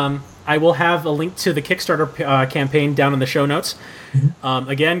Collectibles. I will have a link to the Kickstarter campaign down in the show notes. Mm-hmm.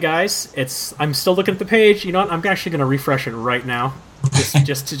 Again, guys, I'm still looking at the page. You know what? I'm actually going to refresh it right now,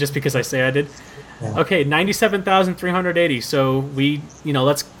 just because I say I did. Yeah. Okay, 97,380. So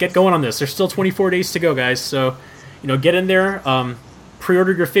let's get going on this. There's still 24 days to go, guys. So get in there.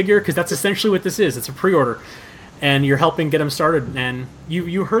 Pre-order your figure, because that's essentially what this is. It's a pre-order. and you're helping get them started. And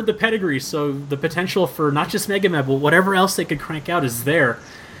you heard the pedigree, so the potential for not just Mega Man, but whatever else they could crank out is there.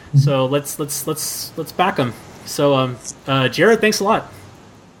 So let's back them. So Jared, thanks a lot.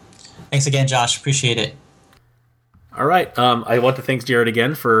 Thanks again, Josh. Appreciate it. All right. I want to thank Jared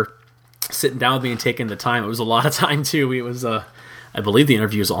again for sitting down with me and taking the time. It was a lot of time too. It was I believe the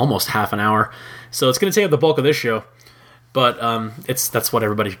interview is almost half an hour, so it's going to take up the bulk of this show. But that's what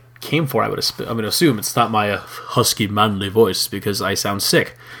everybody came for. I'm going to assume it's not my husky, manly voice because I sound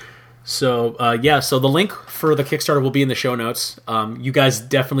sick. So so the link for the Kickstarter will be in the show notes. You guys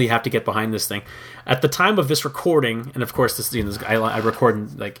definitely have to get behind this thing. At the time of this recording, and of course I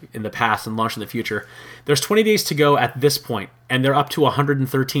record in the past and launch in the future. There's 20 days to go at this point, and they're up to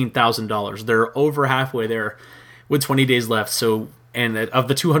 $113,000. They're over halfway there with 20 days left. So. And of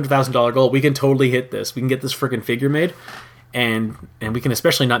the $200,000 goal, we can totally hit this. We can get this freaking figure made, and we can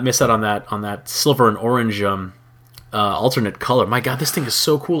especially not miss out on that silver and orange alternate color. My God, this thing is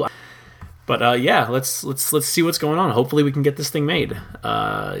so cool. But let's see what's going on. Hopefully, we can get this thing made.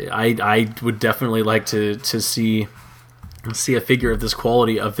 I would definitely like to see a figure of this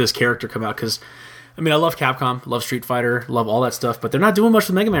quality of this character come out, because I mean I love Capcom, love Street Fighter, love all that stuff, but they're not doing much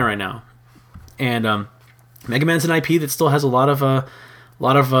with Mega Man right now, and Mega Man's an IP that still has a lot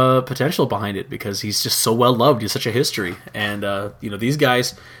of potential behind it because he's just so well loved. He's such a history, and these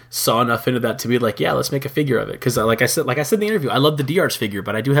guys saw enough into that to be like, yeah, let's make a figure of it. Because like I said in the interview, I love the D-Arts figure,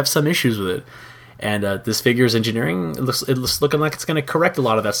 but I do have some issues with it. And this figure's engineering, it looks looking like it's going to correct a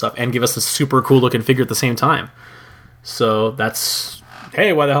lot of that stuff and give us a super cool looking figure at the same time. So that's,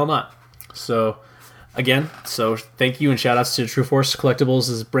 hey, why the hell not? So. Again, so thank you and shout outs to TruForce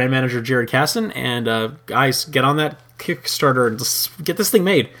Collectibles' brand manager Jared Kasan, and guys, get on that Kickstarter and let's get this thing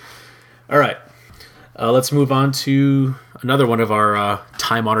made. All right, let's move on to another one of our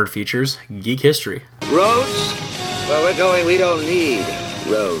time-honored features, Geek History. Roads? Where we're going, we don't need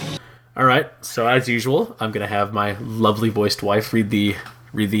roads. All right, so as usual, I'm going to have my lovely voiced wife read the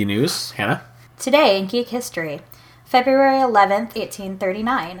news. Hannah? Today in Geek History, February 11th,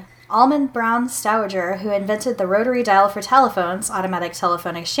 1839. Almond Brown Staudinger, who invented the rotary dial for telephones, automatic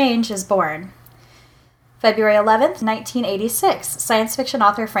telephone exchange, is born. February 11th, 1986. Science fiction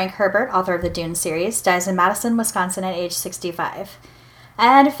author Frank Herbert, author of the Dune series, dies in Madison, Wisconsin at age 65.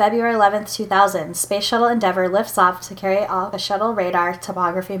 And February 11th, 2000. Space Shuttle Endeavour lifts off to carry off a shuttle radar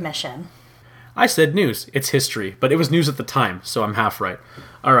topography mission. I said news. It's history, but it was news at the time, so I'm half right.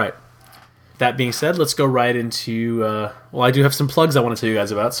 All right. That being said, let's go right into, I do have some plugs I want to tell you guys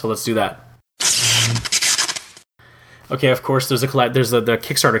about, so let's do that. Okay, of course, there's the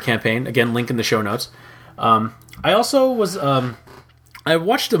Kickstarter campaign. Again, link in the show notes. I also was, I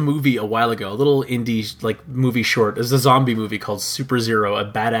watched a movie a while ago, a little indie, movie short. It's a zombie movie called Super Zero, A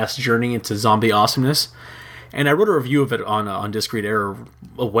Badass Journey into Zombie Awesomeness. And I wrote a review of it on Discreet Error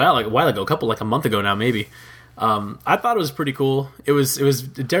a while ago, a month ago now, maybe. I thought it was pretty cool. It was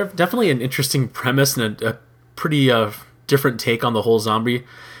definitely an interesting premise and a pretty different take on the whole zombie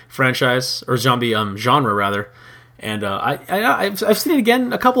franchise, or zombie genre rather. And I've seen it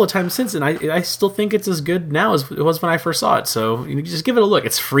again a couple of times since, and I still think it's as good now as it was when I first saw it. So just give it a look.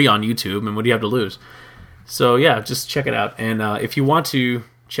 It's free on YouTube, and what do you have to lose? So yeah, just check it out. And if you want to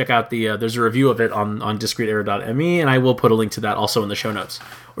check out there's a review of it on discreeterror.me, and I will put a link to that also in the show notes.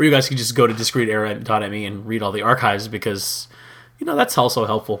 Or you guys can just go to discreeterror.me and read all the archives, because that's also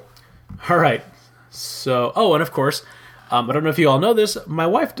helpful. All right. So, and of course, I don't know if you all know this, my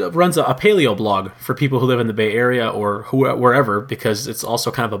wife runs a paleo blog for people who live in the Bay Area or wherever, because it's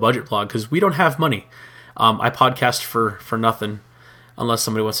also kind of a budget blog, because we don't have money. I podcast for nothing, unless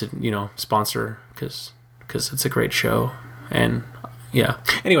somebody wants to, sponsor, because it's a great show. And yeah.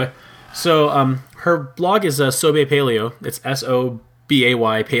 Anyway, so her blog is SoBay Paleo. It's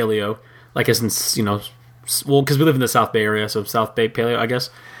SOBAY Paleo, like as in, because we live in the South Bay area, so South Bay Paleo, I guess.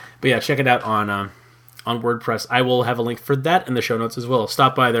 But yeah, check it out on WordPress. I will have a link for that in the show notes as well.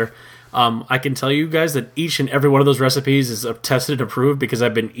 Stop by there. I can tell you guys that each and every one of those recipes is tested and approved, because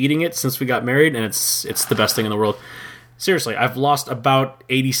I've been eating it since we got married, and it's the best thing in the world. Seriously, I've lost about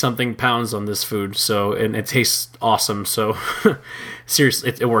 80-something pounds on this food, and it tastes awesome. So,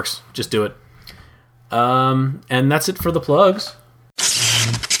 seriously, it works. Just do it. And that's it for the plugs.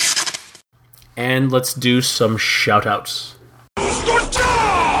 And let's do some shout-outs.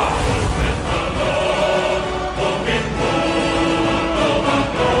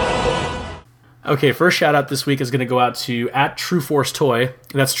 Okay, first shout-out this week is going to go out to @TruForceToy.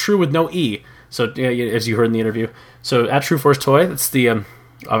 That's true with no E. So, as you heard in the interview. So, @TruForceToy, that's the,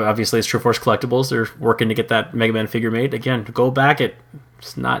 obviously it's TruForce Collectibles. They're working to get that Mega Man figure made. Again, go back it.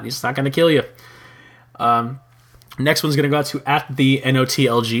 It's not going to kill you. Next one's going to go out to at the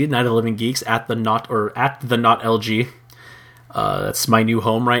NOTLG, Night of the Living Geeks, at the not LG. That's my new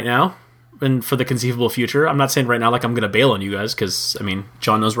home right now, and for the conceivable future. I'm not saying right now like I'm going to bail on you guys, because, I mean,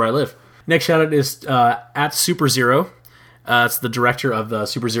 John knows where I live. Next shout-out is at Super Zero. It's the director of the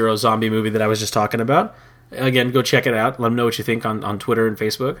Super Zero zombie movie that I was just talking about. Again, go check it out. Let them know what you think on Twitter and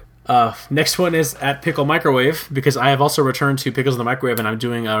Facebook. Next one is at Pickle Microwave, because I have also returned to Pickles in the Microwave, and I'm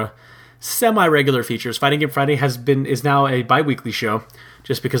doing a semi-regular features. Fighting Game Friday is now a bi-weekly show,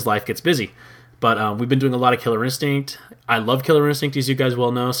 just because life gets busy. But we've been doing a lot of Killer Instinct. I love Killer Instinct, as you guys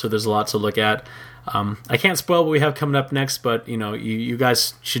well know, so there's a lot to look at. I can't spoil what we have coming up next, but you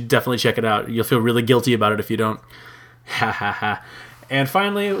guys should definitely check it out. You'll feel really guilty about it if you don't. Ha ha ha. And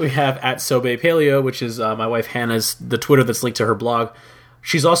finally, we have at SoBay Paleo, which is my wife Hannah's, the Twitter that's linked to her blog.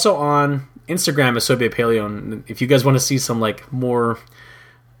 She's also on Instagram as SoBay Paleo, and if you guys want to see some more,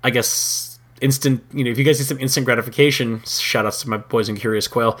 I guess, instant, if you guys see some instant gratification, shout outs to my boys in Curious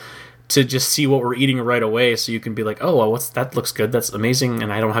Quail, to just see what we're eating right away, so you can be like, oh, well, that looks good, that's amazing,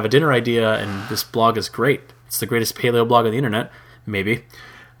 and I don't have a dinner idea, and this blog is great. It's the greatest paleo blog on the internet, maybe.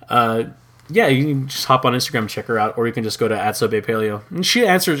 Yeah, you can just hop on Instagram and check her out, or you can just go to @SoBay Paleo. And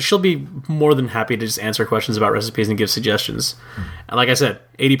she'll be more than happy to just answer questions about recipes and give suggestions. And like I said,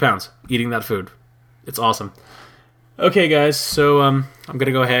 80 pounds, eating that food. It's awesome. Okay, guys, so I'm going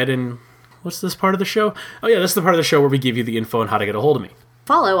to go ahead and... What's this part of the show? Oh, yeah, this is the part of the show where we give you the info on how to get a hold of me.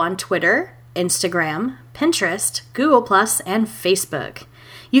 Follow on Twitter, Instagram, Pinterest, Google+, and Facebook.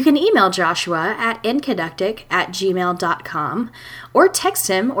 You can email Joshua at Incoductic@gmail.com, or text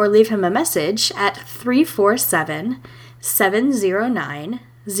him or leave him a message at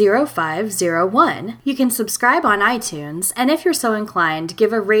 347-709-0501. You can subscribe on iTunes, and if you're so inclined,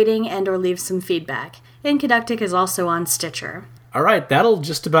 give a rating and or leave some feedback. Incoductic is also on Stitcher. All right, that'll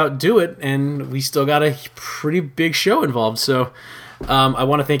just about do it, and we still got a pretty big show involved, so I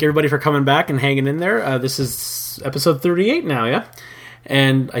want to thank everybody for coming back and hanging in there. This is episode 38 now, yeah?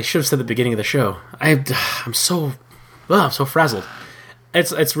 And I should have said at the beginning of the show, I'm so frazzled.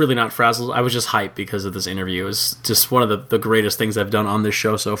 It's really not frazzled. I was just hyped because of this interview. It was just one of the greatest things I've done on this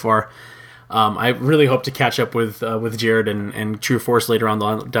show so far. I really hope to catch up with Jared and TruForce later on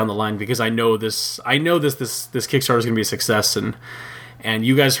down the line, because I know this Kickstarter is going to be a success, and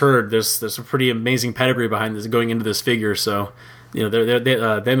you guys heard there's a pretty amazing pedigree behind this going into this figure. So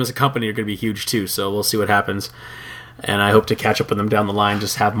them as a company are going to be huge too. So we'll see what happens. And I hope to catch up with them down the line,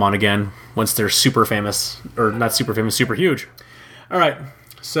 just have them on again once they're super famous, or not super famous, super huge. All right,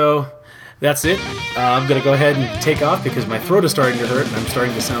 so that's it. I'm going to go ahead and take off because my throat is starting to hurt and I'm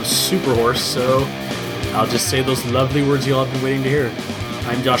starting to sound super hoarse, so I'll just say those lovely words you all have been waiting to hear.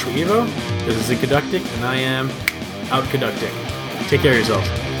 I'm Joshua Evo, this is Incoductic, and I am out conducting. Take care of yourselves.